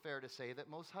also fair to say that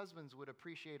most husbands would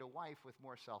appreciate a wife with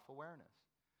more self-awareness.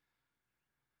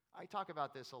 I talk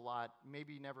about this a lot,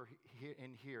 maybe never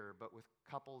in here, but with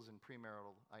couples and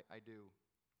premarital, I do.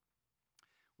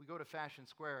 We go to Fashion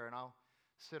Square, and I'll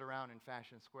sit around in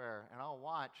Fashion Square, and I'll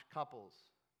watch couples.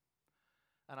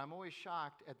 And I'm always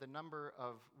shocked at the number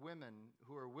of women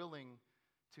who are willing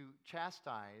to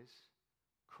chastise,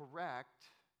 correct,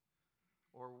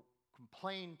 or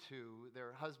complain to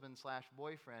their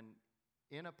husband/boyfriend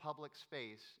in a public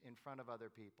space in front of other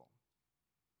people.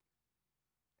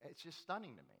 It's just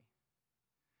stunning to me.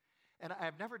 And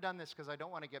I've never done this because I don't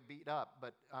want to get beat up,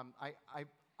 but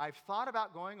I've thought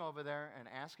about going over there and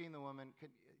asking the woman,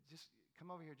 "Could just come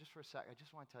over here just for a sec. I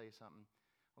just want to tell you something."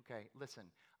 "Okay,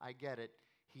 listen, I get it.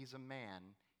 He's a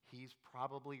man. He's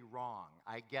probably wrong.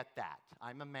 I get that.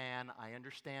 I'm a man. I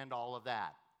understand all of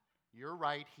that. You're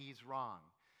right. He's wrong.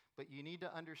 But you need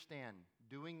to understand,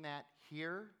 doing that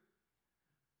here,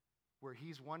 where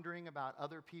he's wondering about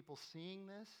other people seeing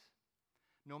this,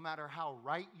 no matter how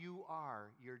right you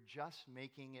are, you're just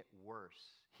making it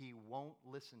worse. He won't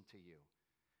listen to you.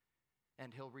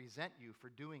 And he'll resent you for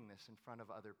doing this in front of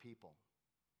other people."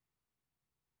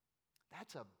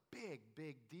 That's a big,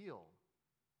 big deal.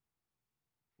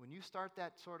 When you start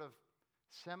that sort of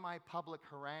semi-public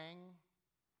harangue,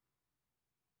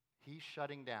 he's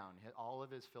shutting down. All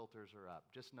of his filters are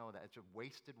up. Just know that. It's just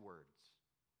wasted words.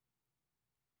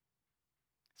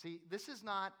 See, this is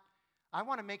not, I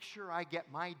want to make sure I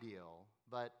get my deal,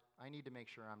 but I need to make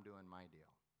sure I'm doing my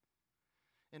deal.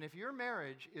 And if your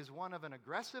marriage is one of an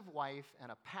aggressive wife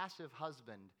and a passive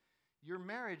husband, your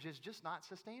marriage is just not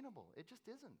sustainable. It just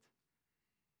isn't.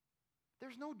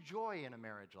 There's no joy in a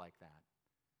marriage like that.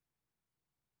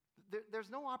 there's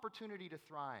no opportunity to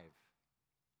thrive.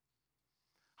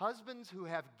 Husbands who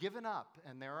have given up,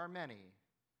 and there are many,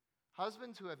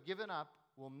 husbands who have given up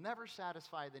will never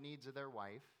satisfy the needs of their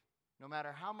wife, no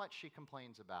matter how much she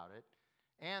complains about it,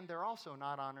 and they're also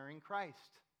not honoring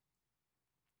Christ.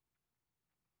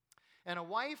 And a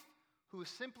wife who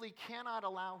simply cannot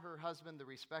allow her husband the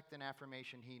respect and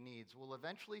affirmation he needs will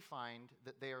eventually find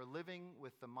that they are living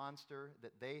with the monster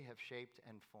that they have shaped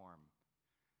and formed,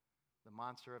 the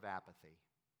monster of apathy.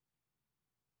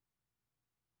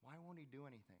 Why won't he do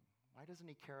anything? Why doesn't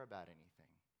he care about anything?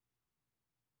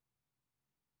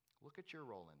 Look at your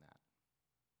role in that.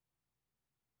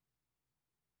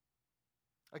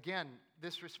 Again,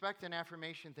 this respect and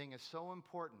affirmation thing is so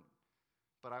important,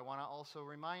 but I want to also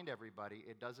remind everybody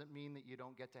it doesn't mean that you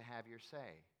don't get to have your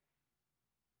say,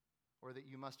 or that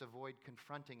you must avoid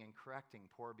confronting and correcting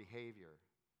poor behavior.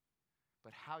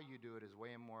 But how you do it is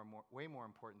way more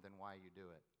important than why you do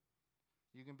it.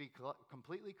 You can be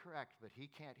completely correct, but he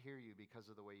can't hear you because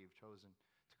of the way you've chosen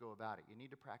to go about it. You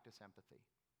need to practice empathy.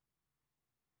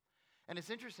 And it's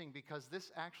interesting because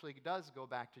this actually does go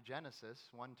back to Genesis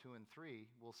 1, 2, and 3.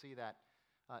 We'll see that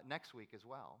next week as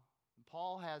well.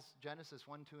 Paul has Genesis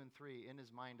 1, 2, and 3 in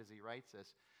his mind as he writes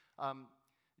this.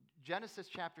 Genesis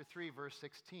chapter 3, verse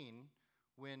 16,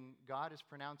 when God is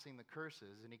pronouncing the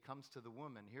curses and he comes to the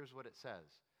woman, here's what it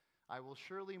says. I will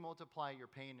surely multiply your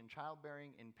pain in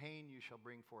childbearing. In pain you shall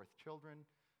bring forth children.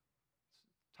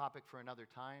 Topic for another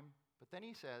time. But then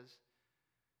he says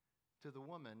to the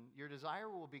woman, your desire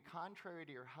will be contrary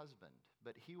to your husband,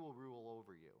 but he will rule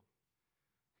over you.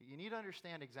 You need to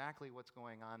understand exactly what's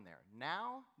going on there.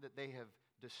 Now that they have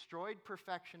destroyed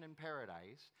perfection in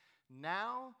paradise,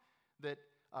 now that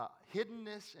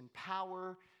hiddenness and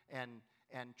power and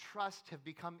trust have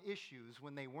become issues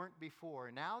when they weren't before,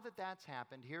 now that that's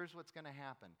happened, here's what's going to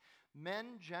happen.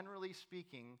 Men, generally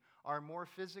speaking, are more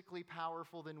physically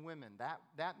powerful than women.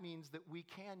 That means that we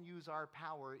can use our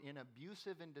power in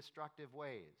abusive and destructive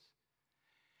ways.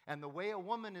 And the way a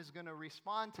woman is going to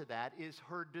respond to that is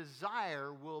her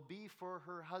desire will be for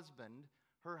her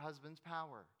husband's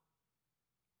power.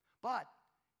 But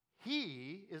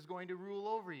he is going to rule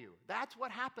over you. That's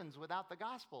what happens without the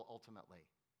gospel, ultimately.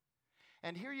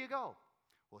 And here you go.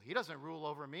 Well, he doesn't rule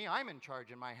over me. I'm in charge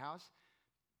in my house.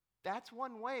 That's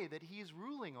one way that he's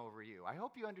ruling over you. I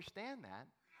hope you understand that.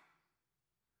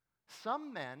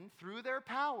 Some men, through their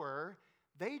power,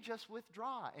 they just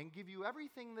withdraw and give you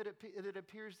everything that it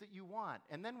appears that you want.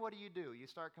 And then what do? You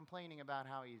start complaining about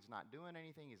how he's not doing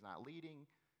anything, he's not leading,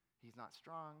 he's not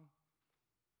strong.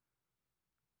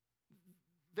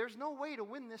 There's no way to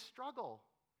win this struggle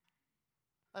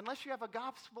unless you have a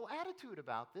gospel attitude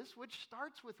about this, which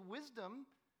starts with wisdom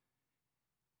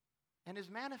and is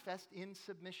manifest in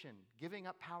submission, giving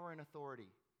up power and authority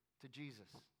to Jesus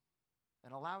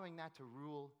and allowing that to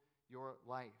rule your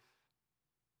life.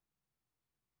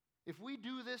 If we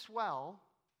do this well,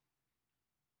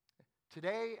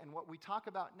 today and what we talk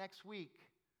about next week,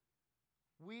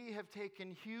 we have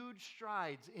taken huge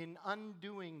strides in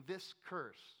undoing this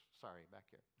curse. Sorry, back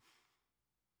here.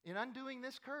 In undoing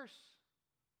this curse.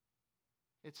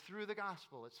 It's through the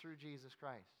gospel. It's through Jesus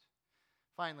Christ.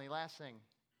 Finally, last thing.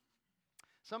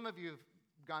 Some of you have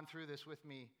gone through this with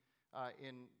me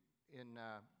in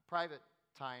private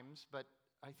times, but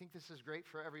I think this is great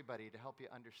for everybody to help you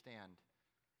understand.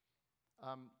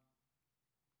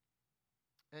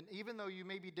 And even though you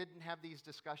maybe didn't have these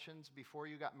discussions before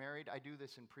you got married, I do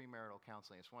this in premarital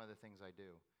counseling. It's one of the things I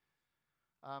do.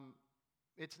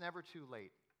 It's never too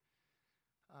late.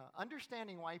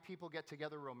 Understanding why people get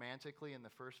together romantically in the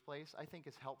first place, I think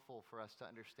is helpful for us to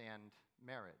understand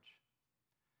marriage.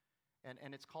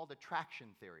 And it's called attraction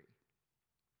theory.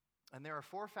 And there are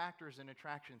 4 factors in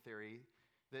attraction theory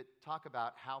that talk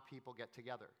about how people get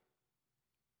together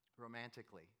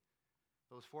romantically.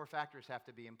 Those 4 factors have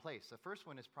to be in place. The first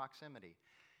one is proximity.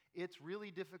 It's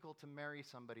really difficult to marry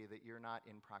somebody that you're not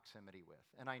in proximity with.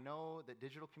 And I know that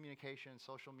digital communication,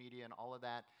 social media, and all of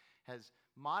that has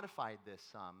modified this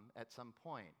some at some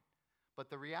point. But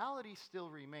the reality still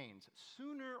remains.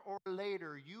 Sooner or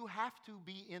later, you have to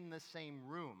be in the same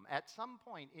room at some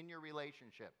point in your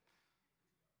relationship.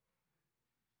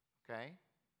 Okay?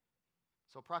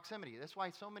 So proximity. That's why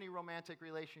so many romantic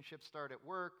relationships start at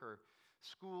work or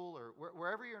school or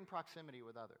wherever you're in proximity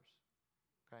with others.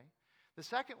 Okay? The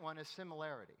second one is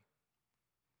similarity.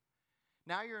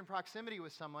 Now you're in proximity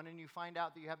with someone and you find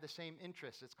out that you have the same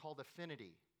interests. It's called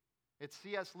affinity. It's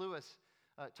C.S. Lewis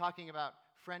talking about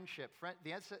friendship.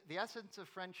 The essence of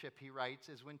friendship, he writes,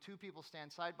 is when 2 people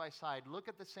stand side by side, look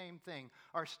at the same thing,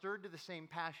 are stirred to the same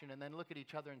passion, and then look at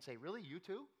each other and say, really, you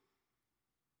too?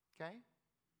 Okay?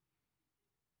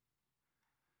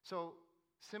 So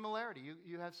similarity,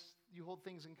 you hold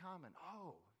things in common.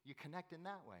 Oh, you connect in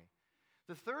that way.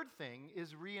 The third thing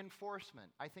is reinforcement.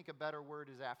 I think a better word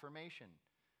is affirmation.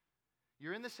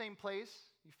 You're in the same place,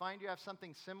 you find you have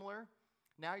something similar,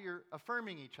 now you're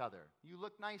affirming each other. You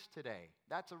look nice today.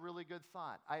 That's a really good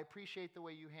thought. I appreciate the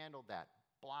way you handled that.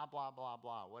 Blah, blah, blah,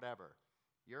 blah, whatever.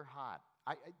 You're hot.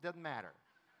 It doesn't matter.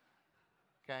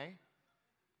 Okay?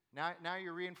 Now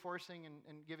you're reinforcing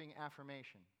and giving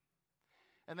affirmation.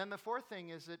 And then the fourth thing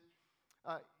is that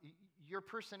your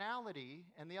personality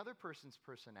and the other person's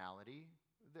personality,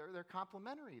 they're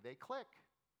complementary. They click.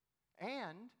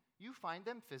 And you find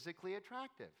them physically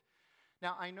attractive.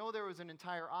 Now, I know there was an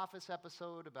entire Office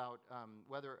episode about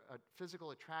whether a physical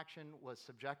attraction was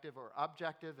subjective or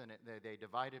objective, and they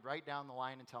divided right down the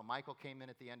line until Michael came in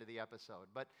at the end of the episode.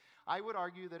 But I would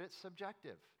argue that it's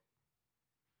subjective.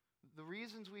 The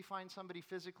reasons we find somebody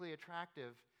physically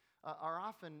attractive are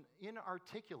often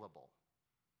inarticulable.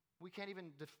 We can't even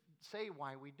say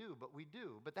why we do, but we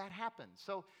do. But that happens.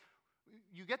 So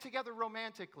you get together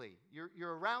romantically.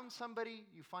 You're around somebody.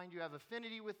 You find you have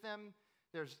affinity with them.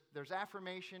 There's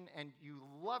affirmation, and you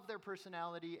love their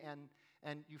personality,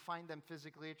 and you find them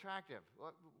physically attractive.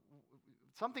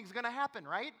 Something's going to happen,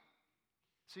 right?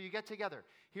 So you get together.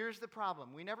 Here's the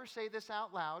problem. We never say this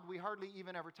out loud. We hardly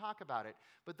even ever talk about it.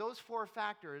 But those four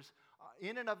factors,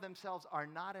 in and of themselves, are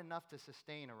not enough to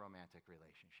sustain a romantic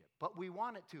relationship. But we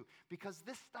want it to, because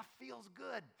this stuff feels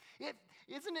good.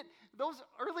 Isn't it, those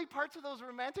early parts of those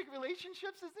romantic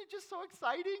relationships, isn't it just so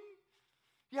exciting?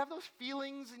 You have those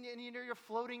feelings, and you're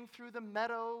floating through the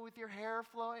meadow with your hair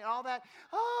flowing, all that.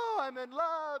 Oh, I'm in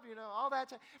love, all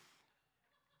that.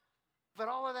 But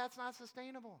all of that's not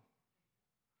sustainable.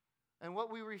 And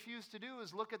what we refuse to do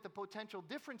is look at the potential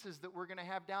differences that we're going to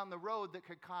have down the road that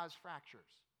could cause fractures.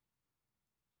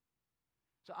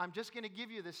 So I'm just going to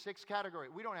give you the 6 categories.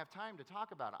 We don't have time to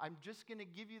talk about it. I'm just going to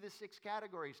give you the 6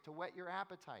 categories to whet your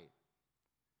appetite.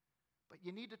 But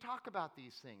you need to talk about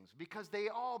these things because they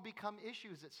all become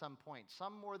issues at some point,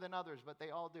 some more than others, but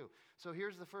they all do. So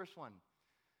here's the first one.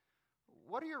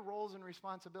 What are your roles and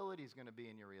responsibilities going to be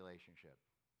in your relationship?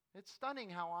 It's stunning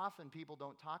how often people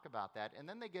don't talk about that, and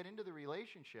then they get into the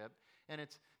relationship, and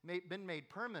it's been made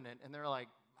permanent, and they're like,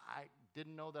 I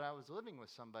didn't know that I was living with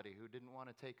somebody who didn't want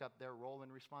to take up their role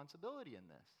and responsibility in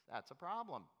this. That's a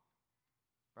problem,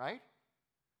 right?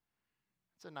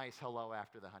 It's a nice hello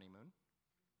after the honeymoon.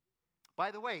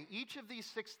 By the way, each of these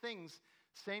 6 things,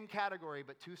 same category,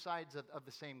 but 2 sides of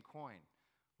the same coin.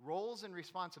 Roles and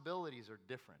responsibilities are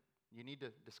different. You need to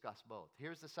discuss both.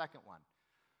 Here's the second one.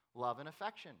 Love and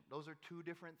affection. Those are 2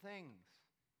 different things.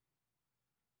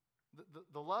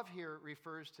 The love here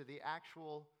refers to the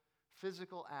actual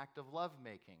physical act of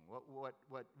lovemaking,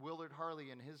 what Willard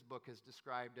Harley in his book has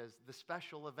described as the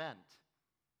special event.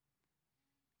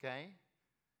 Okay?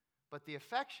 But the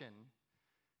affection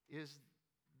is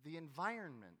the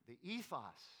environment, the ethos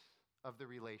of the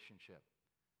relationship.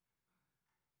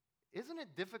 Isn't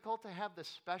it difficult to have the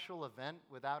special event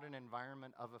without an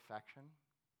environment of affection?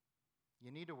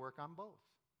 You need to work on both.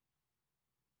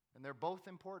 And they're both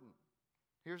important.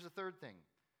 Here's the third thing.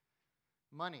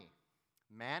 Money,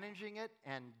 managing it,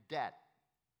 and debt.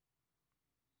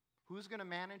 Who's going to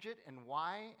manage it and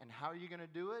why and how are you going to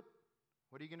do it?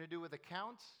 What are you going to do with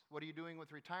accounts? What are you doing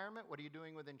with retirement? What are you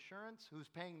doing with insurance? Who's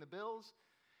paying the bills?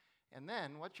 And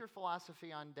then, what's your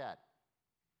philosophy on debt?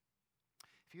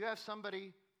 If you have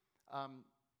somebody,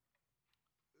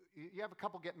 you have a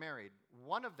couple get married.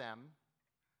 One of them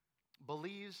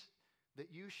believes that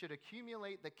you should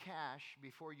accumulate the cash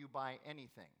before you buy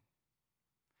anything.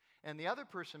 And the other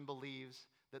person believes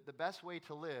that the best way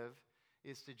to live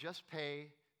is to just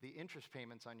pay the interest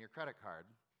payments on your credit card.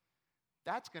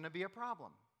 That's going to be a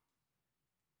problem.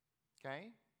 Okay?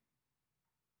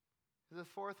 The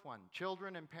fourth one,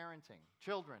 children and parenting.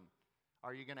 Children,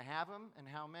 are you going to have them and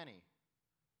how many?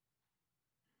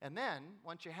 And then,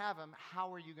 once you have them,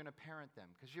 how are you going to parent them?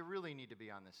 Because you really need to be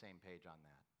on the same page on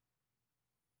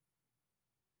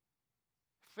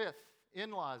that. Fifth,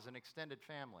 in-laws and extended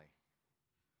family.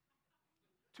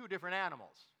 2 different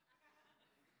animals.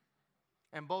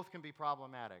 And both can be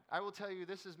problematic. I will tell you,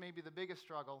 this is maybe the biggest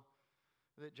struggle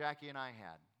that Jackie and I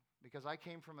had. Because I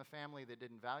came from a family that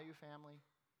didn't value family.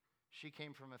 She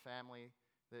came from a family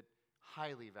that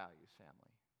highly values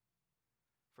family.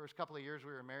 First couple of years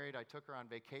we were married, I took her on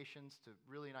vacations to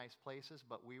really nice places,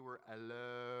 but we were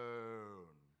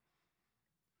alone.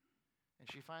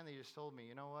 And she finally just told me,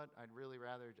 you know what, I'd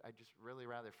just really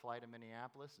rather fly to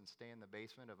Minneapolis and stay in the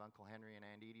basement of Uncle Henry and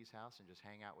Aunt Edie's house and just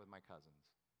hang out with my cousins.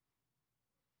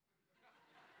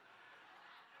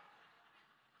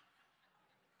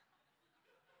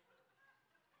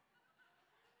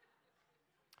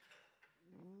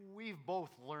 we've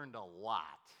both learned a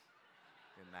lot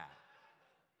in that.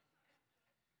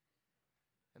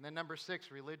 And then number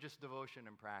 6, religious devotion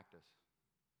and practice.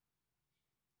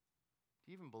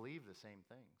 Do you even believe the same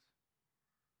things?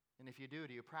 And if you do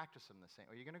you practice them the same?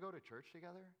 Are you going to go to church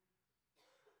together?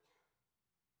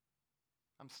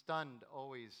 I'm stunned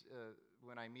always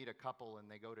when I meet a couple and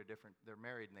they're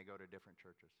married and they go to different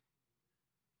churches.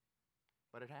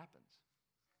 But it happens.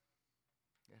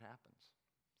 It happens.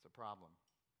 It's a problem.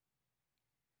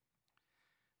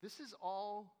 This is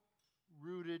all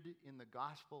rooted in the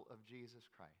gospel of Jesus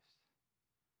Christ.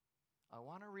 I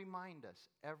want to remind us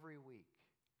every week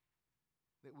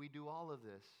that we do all of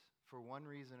this for one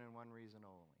reason and one reason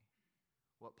only.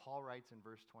 What Paul writes in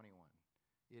verse 21.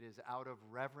 It is out of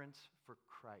reverence for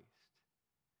Christ.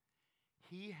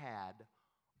 He had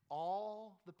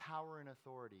all the power and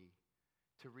authority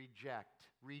to reject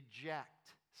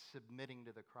submitting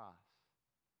to the cross,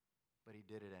 but he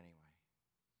did it anyway.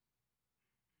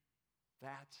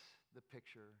 That's the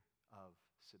picture of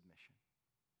submission.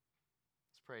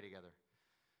 Let's pray together.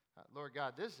 Lord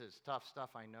God, this is tough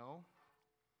stuff, I know,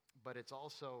 but it's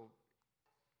also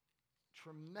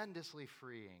tremendously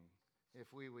freeing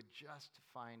if we would just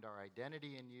find our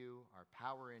identity in you, our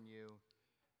power in you,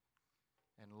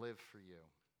 and live for you.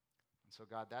 And so,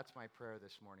 God, that's my prayer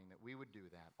this morning, that we would do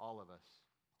that, all of us,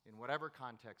 in whatever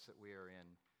context that we are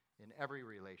in every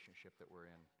relationship that we're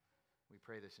in. We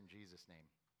pray this in Jesus' name.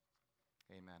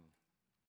 Amen.